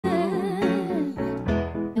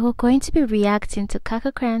we're going to be reacting to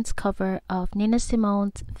Cakra Khan's cover of Nina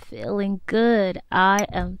Simone's Feeling Good. I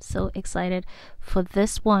am so excited for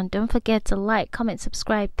this one. Don't forget to like, comment,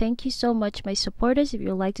 subscribe. Thank you so much, my supporters. If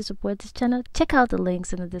you'd like to support this channel, check out the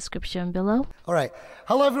links in the description below. Alright,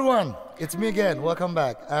 hello everyone, it's me again, welcome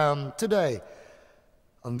back. Today,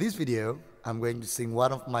 on this video, I'm going to sing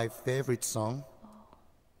one of my favorite songs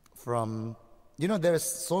from, there's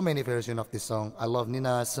so many versions of this song. I love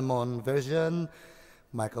Nina Simone version,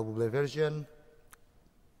 Michael Bublé version.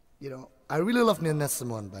 I really love Nina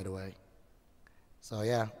Simone, by the way. So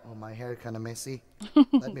yeah, my hair kind of messy.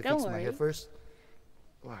 Let me fix my hair first.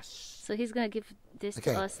 Wash. So he's gonna give this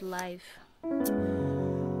to us live.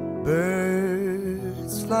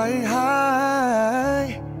 Birds flying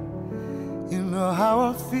high, you know how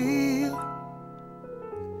I feel.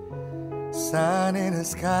 Sun in the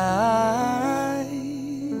sky,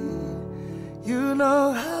 you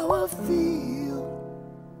know how I feel.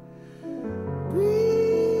 Breeze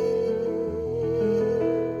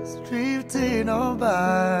drifting on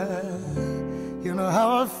by, you know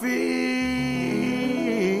how I feel.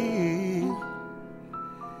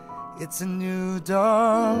 It's a new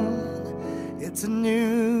dawn, it's a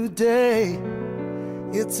new day,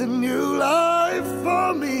 it's a new life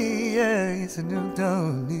for me. Yeah, it's a new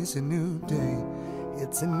dawn, it's a new day,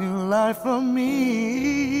 it's a new life for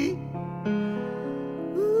me.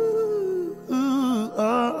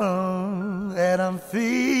 And I'm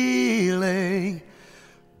feeling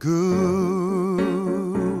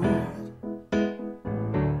good.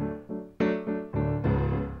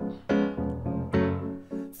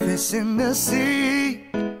 Fish in the sea,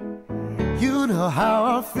 you know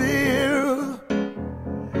how I feel.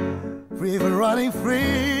 River running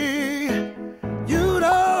free, you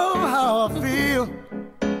know how I feel.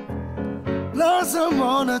 Blossom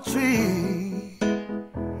on a tree,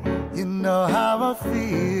 you know how I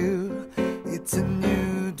feel. It's a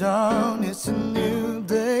new dawn, it's a new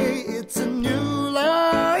day, it's a new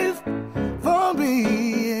life for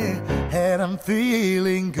me, yeah. And I'm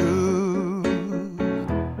feeling good.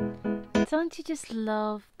 Don't you just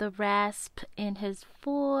love the rasp in his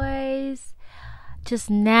voice? Just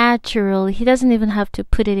natural. He doesn't even have to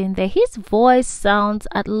put it in there. His voice sounds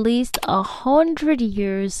at least 100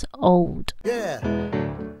 years old. Yeah.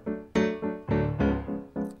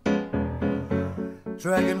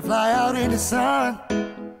 Dragonfly out in the sun,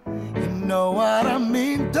 you know what I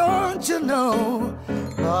mean, don't you know?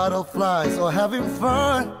 Butterflies are having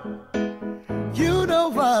fun, you know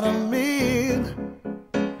what I mean.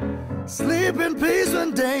 Sleep in peace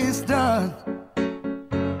when day is done,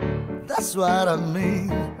 that's what I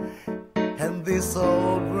mean. And this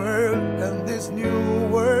old world, and this new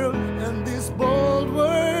world, and this bold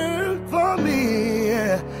world for me,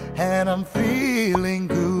 yeah. And I'm feeling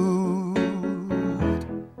good.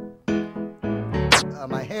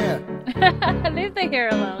 My hair. Leave the hair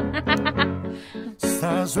alone.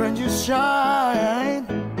 Stars when you shine,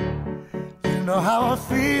 you know how I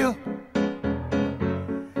feel.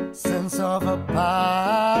 Sense of a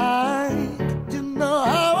pie, you know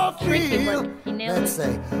how I feel. Let's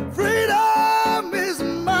say freedom is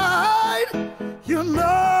mine, you know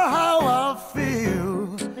how I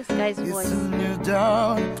feel. This guy's voice. It's a new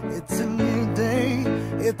dawn, it's a new day,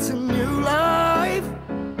 it's a new life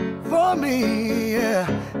for me, yeah.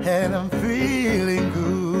 And I'm feeling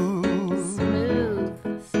good. Smooth,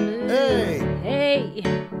 smooth. Hey, hey.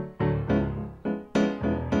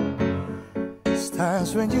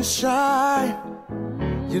 Times when you shine,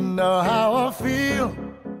 you know how I feel.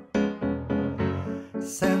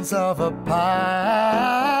 Sense of a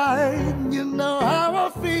pine, you know how I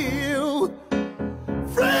feel.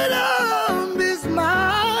 Freedom is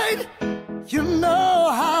mine, you know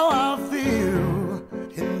how I feel.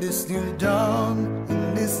 In this new dawn,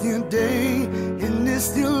 in this new day, in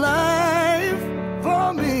this new life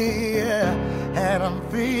for me, yeah. And I'm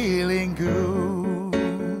feeling good.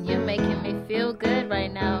 Feel good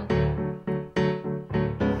right now.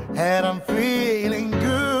 And I'm feeling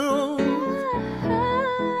good.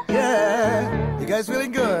 Yeah, you guys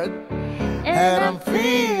feeling good? And I'm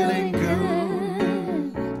feeling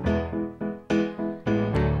good.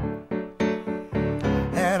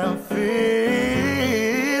 And I'm feeling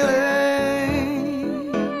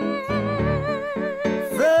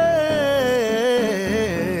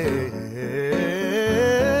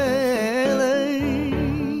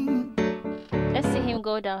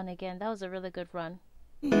Go down again. That was a really good run.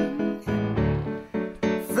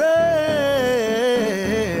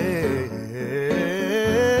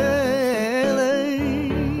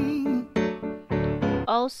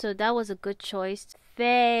 also that was a good choice.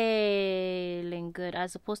 Feeling good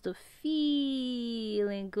as opposed to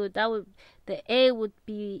feeling good. That would, the A would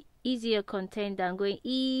be easier contained than going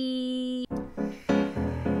E.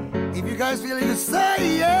 If you guys feeling the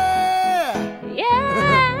say yeah,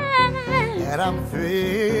 Yeah. and I'm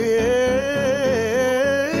feeling,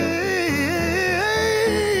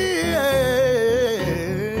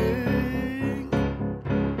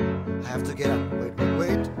 I have to get up.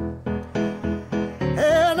 Wait.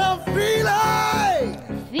 And I'm feeling.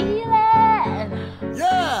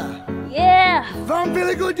 Yeah. If I'm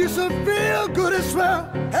feeling good, you should feel good as well.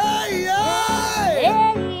 Hey, hey.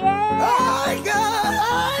 Yeah. Hey, hey.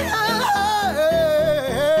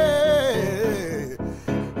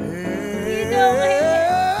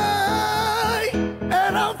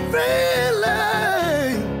 And I'm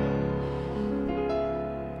feeling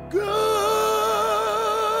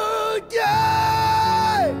good,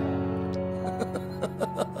 yeah.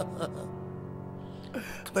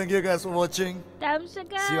 Thank you guys for watching.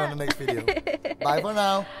 See you on the next video. Bye for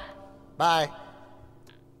now. Bye.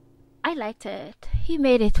 I liked it. He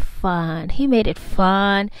made it fun. He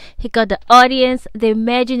got the audience, the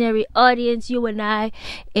imaginary audience, you and I,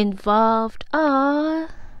 involved. Ah,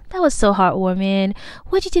 that was so heartwarming.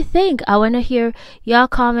 What did you think? I want to hear your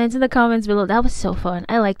comments in the comments below. That was so fun.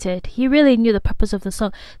 I liked it. He really knew the purpose of the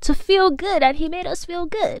song, to feel good, and he made us feel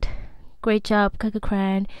good. Great job, Cakra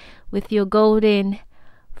Khan, with your golden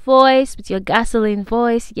voice, with your gasoline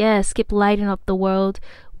voice. Yes, keep lighting up the world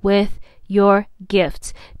with your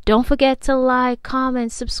gifts. Don't forget to like,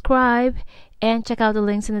 comment, subscribe, and check out the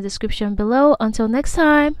links in the description below. Until next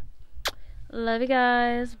time, love you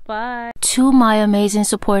guys. Bye. To my amazing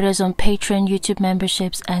supporters on Patreon, YouTube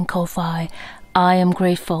memberships, and Ko-Fi, I am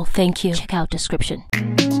grateful. Thank you. Check out description.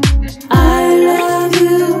 I love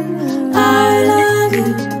you. I love you.